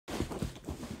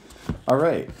All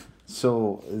right,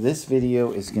 so this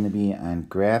video is going to be on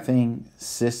graphing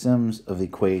systems of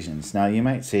equations. Now you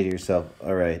might say to yourself,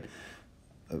 all right,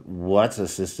 what's a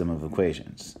system of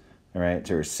equations? All right,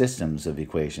 there are systems of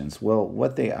equations. Well,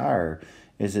 what they are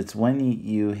is it's when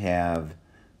you have,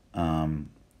 when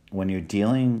you're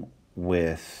dealing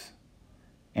with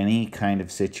any kind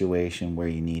of situation where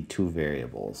you need two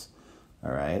variables.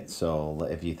 All right, so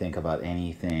if you think about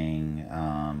anything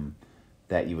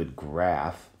that you would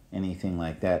graph, anything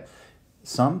like that,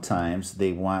 sometimes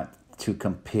they want to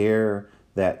compare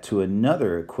that to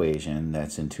another equation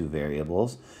that's in two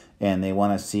variables, and they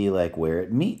want to see like where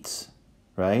it meets,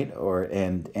 right? Or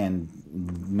and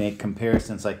make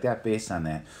comparisons like that based on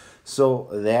that. So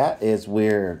that is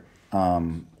where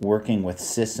working with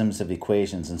systems of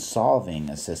equations and solving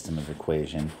a system of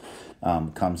equation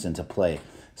comes into play.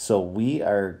 So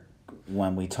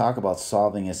when we talk about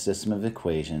solving a system of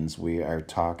equations, we are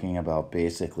talking about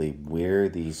basically where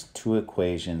these two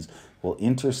equations will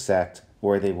intersect,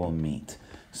 where they will meet.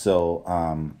 So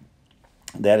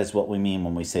that is what we mean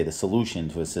when we say the solution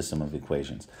to a system of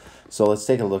equations. So let's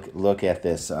take a look at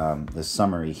this this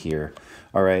summary here.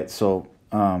 All right, so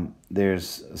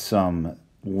there's some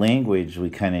language we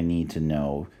kind of need to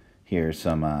know here,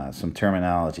 some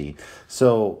terminology.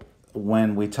 So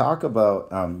when we talk about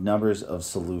numbers of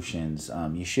solutions,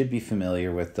 you should be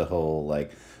familiar with the whole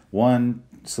like one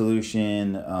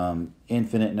solution,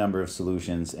 infinite number of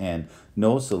solutions, and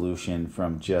no solution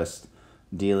from just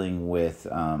dealing with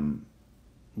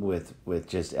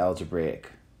just algebraic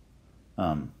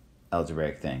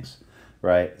things,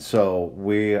 right? So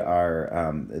we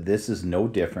are this is no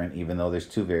different. Even though there's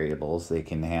two variables, you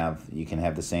can have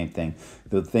the same thing.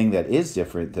 The thing that is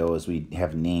different though is we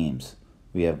have names.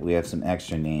 We have some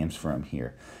extra names from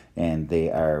here, and they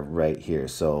are right here.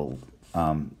 So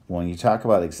when you talk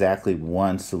about exactly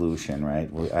one solution, right,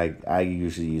 I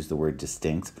usually use the word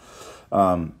distinct,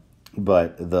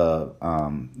 but the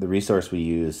resource we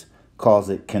use calls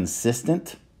it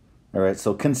consistent. All right,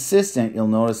 so consistent, you'll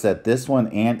notice that this one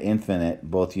and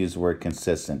infinite both use the word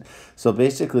consistent. So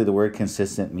basically the word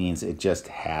consistent means it just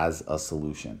has a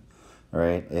solution. All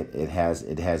right, it has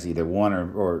either one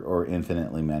or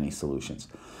infinitely many solutions.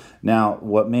 Now,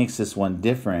 what makes this one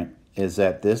different is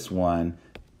that this one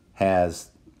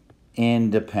has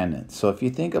independence. So if you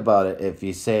think about it, if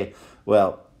you say,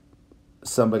 well,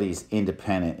 somebody's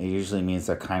independent, it usually means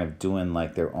they're kind of doing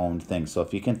like their own thing. So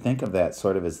if you can think of that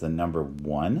sort of as the number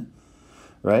one,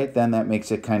 right, then that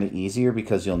makes it kind of easier,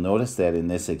 because you'll notice that in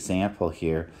this example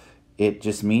here, it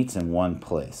just meets in one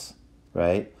place,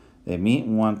 right? They meet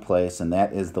in one place, and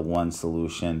that is the one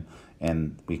solution,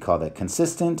 and we call that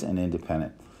consistent and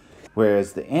independent.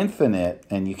 Whereas the infinite,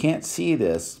 and you can't see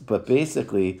this, but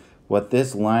basically what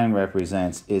this line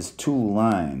represents is two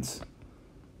lines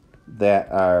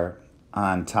that are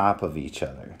on top of each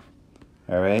other.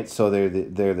 All right, so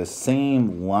they're the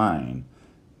same line,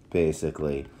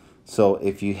 basically. So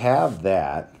if you have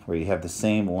that, where you have the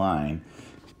same line,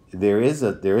 there is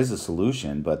a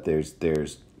solution, but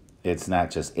it's not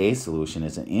just a solution,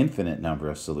 it's an infinite number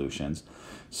of solutions.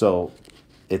 So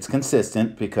it's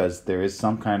consistent because there is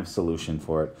some kind of solution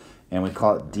for it. And we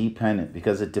call it dependent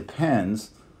because it depends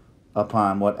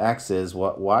upon what x is,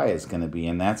 what y is going to be,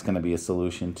 and that's going to be a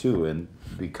solution too. And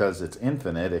because it's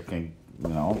infinite, it can,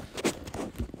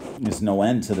 there's no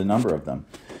end to the number of them.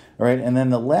 All right, and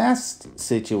then the last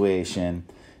situation,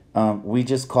 we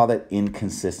just call that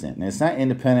inconsistent. And it's not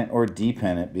independent or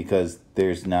dependent because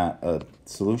there's not a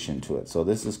solution to it. So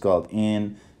this is called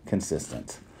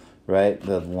inconsistent, right?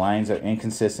 The lines are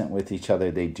inconsistent with each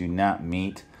other. They do not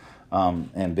meet.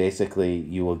 And basically,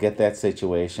 you will get that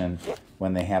situation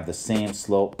when they have the same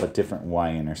slope but different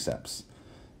y-intercepts.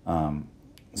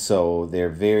 So they're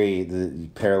the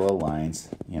parallel lines.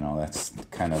 That's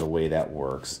kind of the way that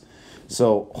works.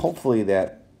 So hopefully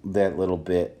that little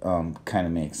bit kind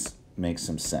of makes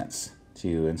some sense to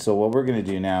you. And so what we're going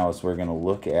to do now is we're going to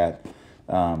look at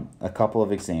a couple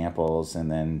of examples, and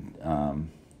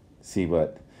then see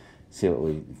what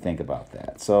we think about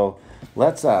that. So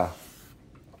let's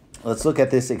look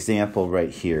at this example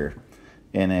right here,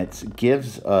 and it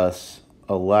gives us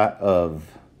a lot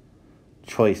of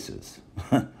choices,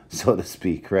 so to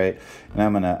speak, right? And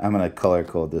I'm gonna color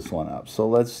code this one up. So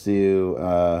let's do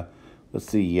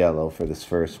yellow for this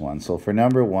first one. So for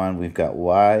number one, we've got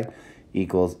y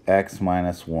equals x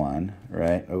minus 1,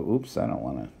 right? Oh, oops, I don't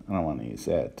want to use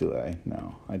that, do I?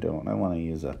 No, I don't. I want to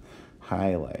use a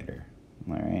highlighter.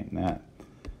 All right, not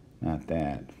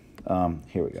that.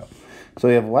 Here we go. So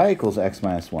we have y equals x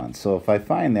minus 1. So if I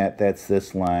find that, that's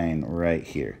this line right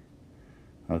here.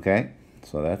 Okay,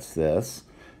 so that's this.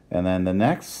 And then the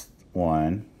next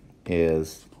one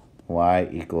is y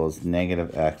equals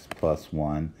negative x plus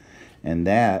 1, and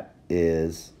that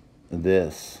is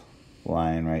this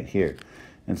line right here.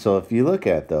 And so if you look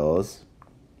at those,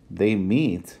 they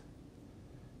meet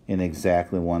in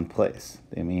exactly one place.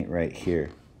 They meet right here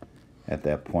at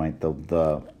that point,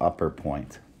 the upper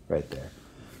point right there.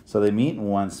 So they meet in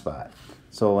one spot.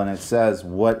 So when it says,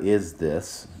 what is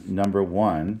this? Number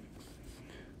one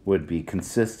would be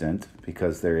consistent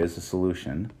because there is a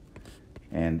solution,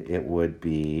 and it would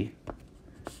be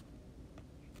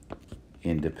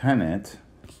independent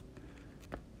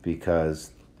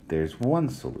because there's one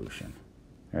solution.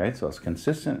 All right, so it's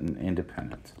consistent and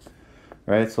independent.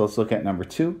 All right, so let's look at number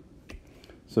two.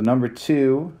 So number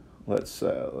two, let's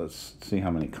see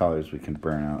how many colors we can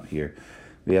burn out here.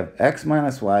 We have x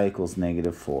minus y equals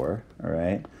negative 4, all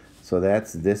right? So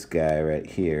that's this guy right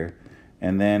here.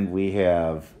 And then we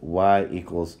have y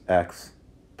equals x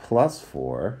plus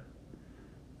 4,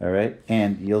 all right?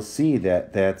 And you'll see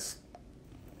that that's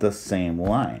the same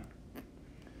line,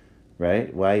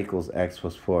 right? Y equals x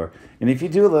plus 4. And if you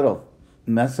do a little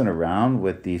messing around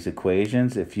with these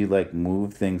equations, if you like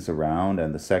move things around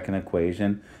on the second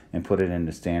equation and put it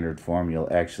into standard form,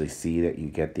 you'll actually see that you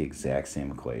get the exact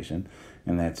same equation,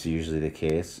 and that's usually the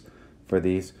case for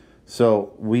these.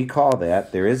 So we call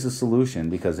that, there is a solution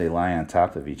because they lie on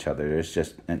top of each other. There's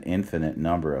just an infinite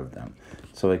number of them.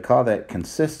 So we call that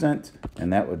consistent,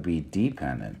 and that would be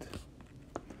dependent,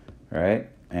 right?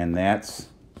 And that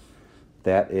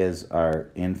is our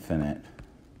infinite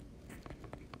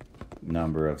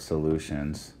number of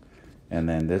solutions. And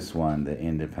then this one, the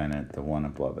independent, the one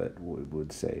above it,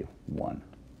 would say 1.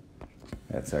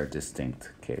 That's our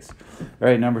distinct case. All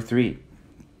right, number 3.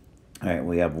 All right,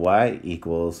 we have y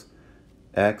equals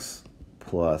x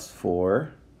plus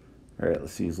 4. All right,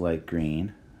 let's use light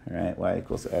green. All right, y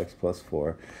equals x plus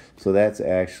 4. So that's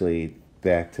actually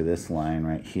back to this line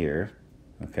right here,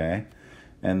 okay?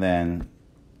 And then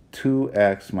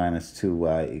 2x minus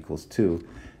 2y equals 2.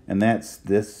 And that's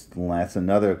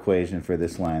another equation for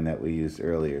this line that we used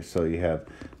earlier. So you have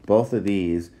both of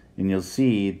these, and you'll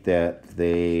see that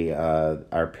they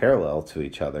are parallel to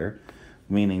each other,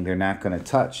 meaning they're not going to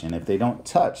touch. And if they don't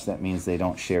touch, that means they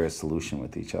don't share a solution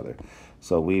with each other.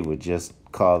 So we would just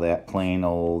call that plain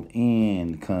old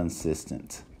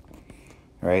inconsistent.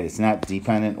 Right? It's not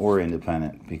dependent or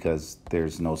independent because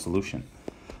there's no solution.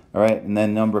 All right, and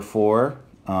then number 4,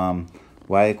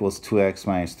 y equals 2x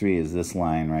minus 3 is this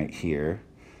line right here,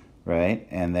 right?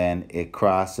 And then it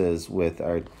crosses with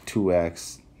our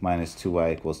 2x minus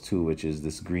 2y equals 2, which is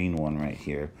this green one right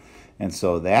here. And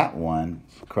so that one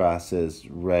crosses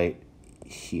right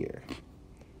here,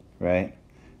 right?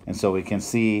 And so we can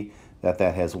see that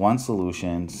that has one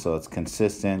solution, so it's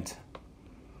consistent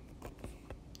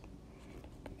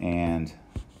and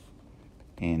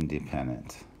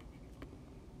independent.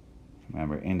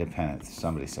 Remember, independent.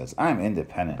 Somebody says, I'm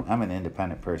independent. I'm an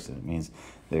independent person. It means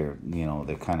they're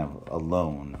kind of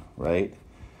alone, right?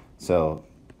 So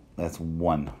that's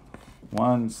one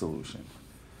solution.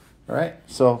 All right.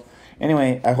 So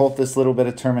anyway, I hope this little bit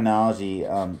of terminology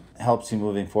helps you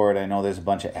moving forward. I know there's a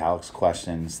bunch of Alex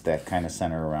questions that kind of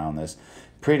center around this.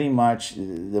 Pretty much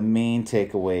the main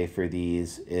takeaway for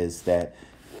these is that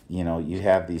you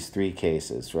have these 3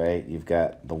 cases, right? You've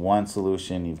got the one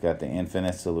solution, you've got the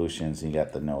infinite solutions, and you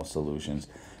got the no solutions,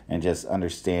 and just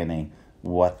understanding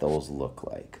what those look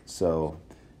like. So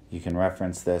you can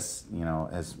reference this,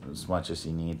 as much as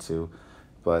you need to,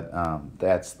 but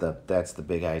that's the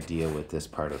big idea with this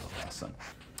part of the lesson.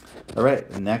 All right,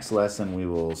 the next lesson we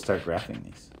will start graphing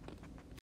these.